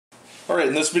Alright,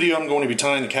 in this video I'm going to be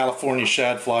tying the California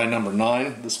Shad Fly number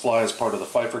 9. This fly is part of the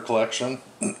Pfeiffer Collection.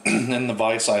 In the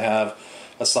vise I have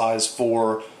a size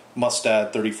 4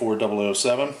 Mustad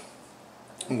 34007.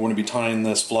 I'm going to be tying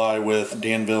this fly with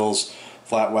Danville's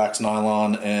flat wax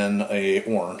nylon and a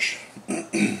orange. So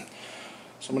I'm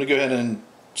going to go ahead and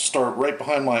start right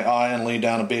behind my eye and lay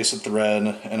down a base of thread,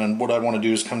 and then what I want to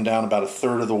do is come down about a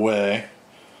third of the way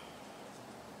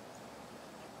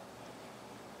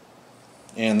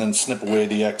and then snip away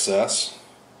the excess.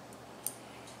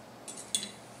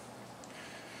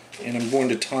 And I'm going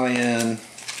to tie in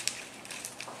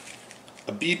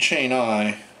a bead chain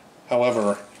eye,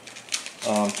 however,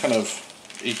 kind of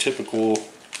atypical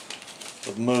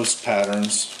of most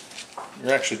patterns.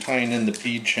 You're actually tying in the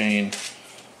bead chain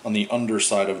on the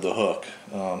underside of the hook,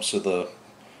 so the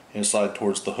inside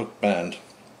towards the hook bend.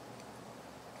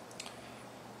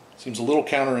 Seems a little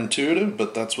counterintuitive,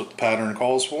 but that's what the pattern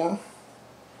calls for.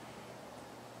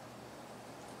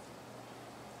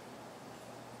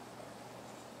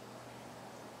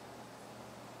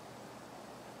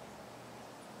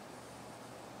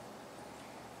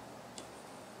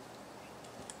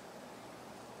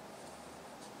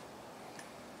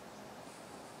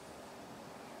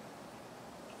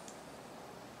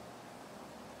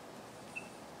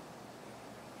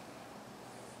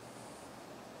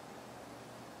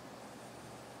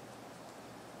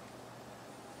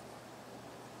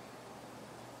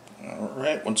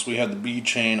 Alright, once we have the bead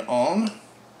chain on,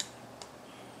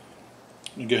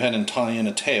 you go ahead and tie in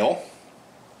a tail.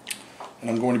 And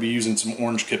I'm going to be using some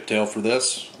orange kip tail for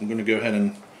this. I'm going to go ahead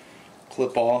and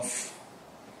clip off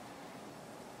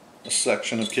a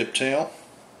section of kip tail.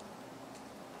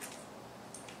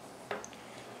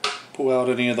 Pull out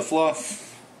any of the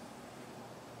fluff.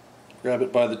 Grab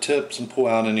it by the tips and pull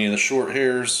out any of the short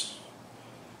hairs.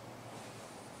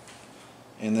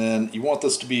 And then you want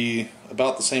this to be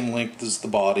about the same length as the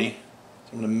body.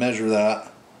 So I'm going to measure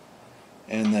that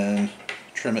and then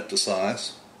trim it to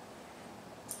size.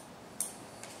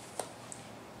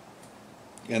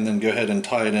 And then go ahead and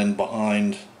tie it in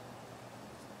behind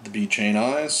the bead chain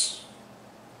eyes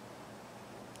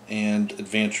and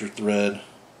advance your thread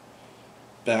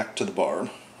back to the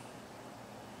barb.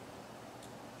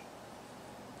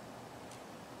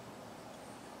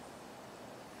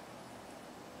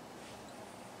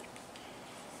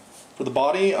 For the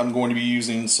body, I'm going to be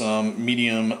using some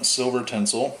medium silver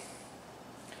tinsel.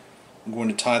 I'm going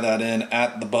to tie that in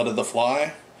at the butt of the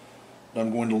fly, but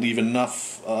I'm going to leave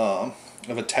enough of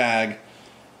a tag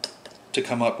to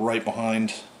come up right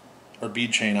behind our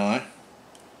bead chain eye,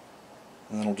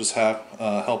 and that'll just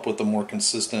help with a more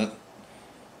consistent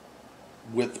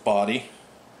width body.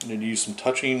 I'm going to use some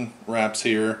touching wraps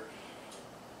here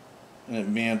and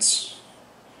advance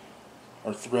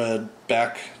our thread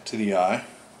back to the eye.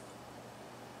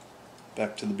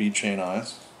 Back to the bead chain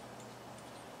eyes.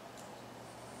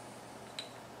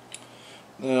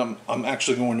 Then I'm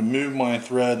actually going to move my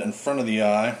thread in front of the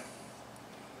eye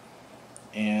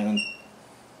and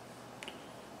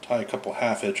tie a couple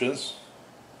half hitches.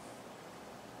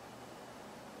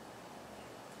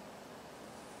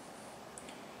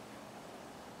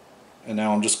 And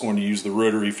now I'm just going to use the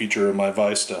rotary feature of my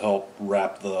vise to help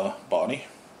wrap the body.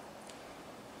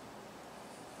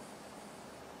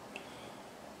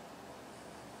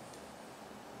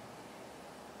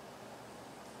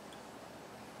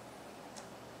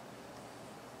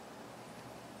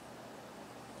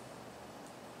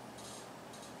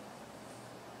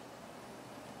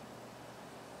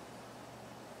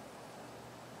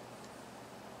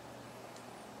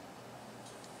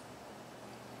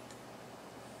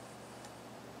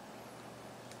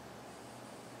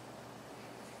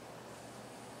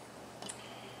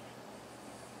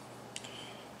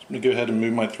 I'm going to go ahead and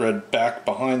move my thread back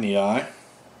behind the eye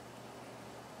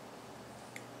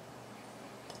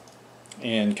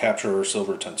and capture our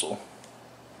silver tinsel.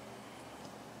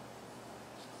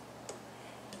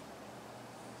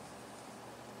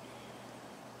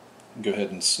 Go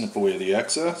ahead and snip away the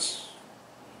excess.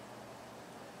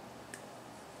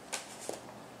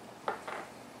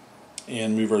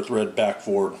 And move our thread back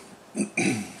forward.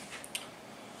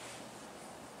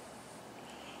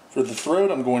 For the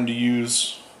throat, I'm going to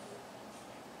use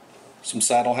some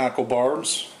saddle hackle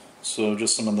barbs, so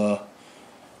just some of the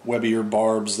webbier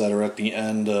barbs that are at the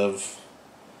end of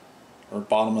or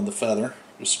bottom of the feather.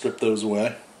 Just strip those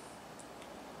away.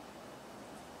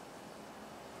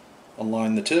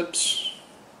 Align the tips,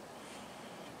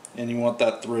 and you want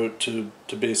that throat to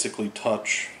basically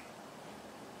touch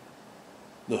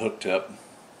the hook tip.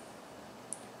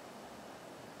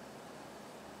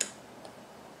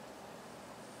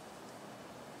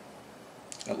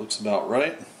 That looks about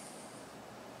right.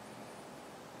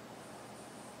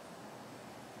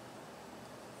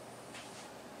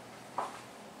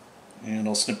 And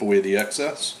I'll snip away the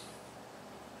excess.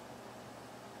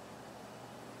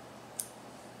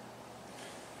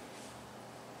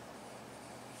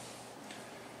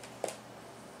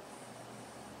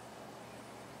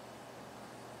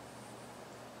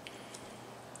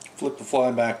 Flip the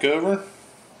fly back over.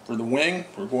 For the wing,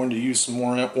 we're going to use some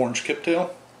more orange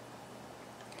kiptail.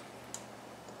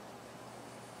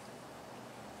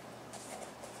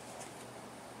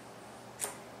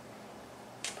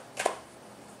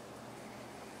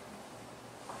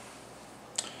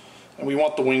 And we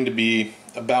want the wing to be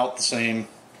about the same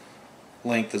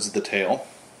length as the tail.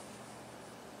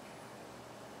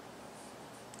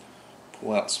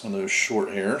 Pull out some of those short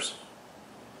hairs.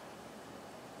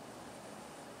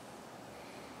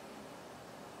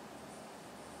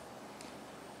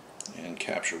 And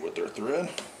capture with our thread.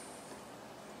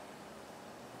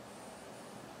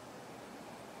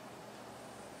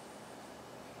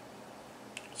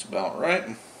 It's about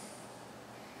right.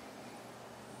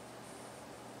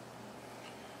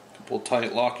 Couple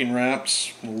tight locking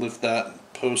wraps. We'll lift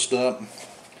that post up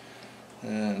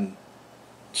and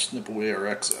snip away our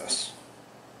excess.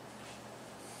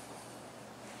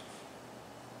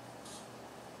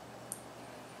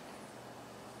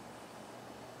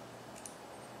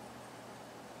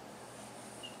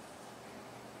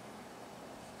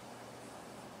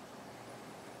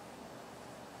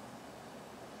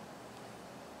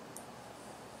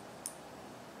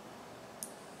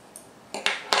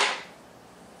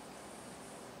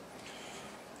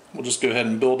 We'll just go ahead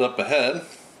and build up a head.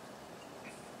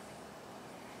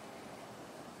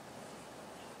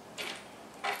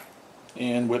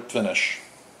 And whip finish.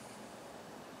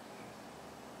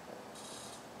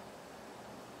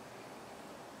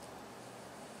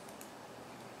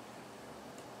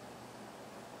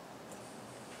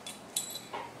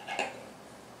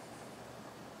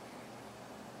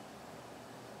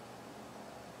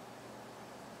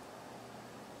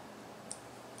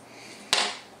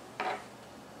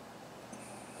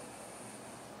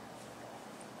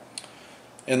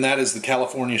 And that is the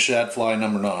California Shad Fly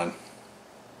number 9.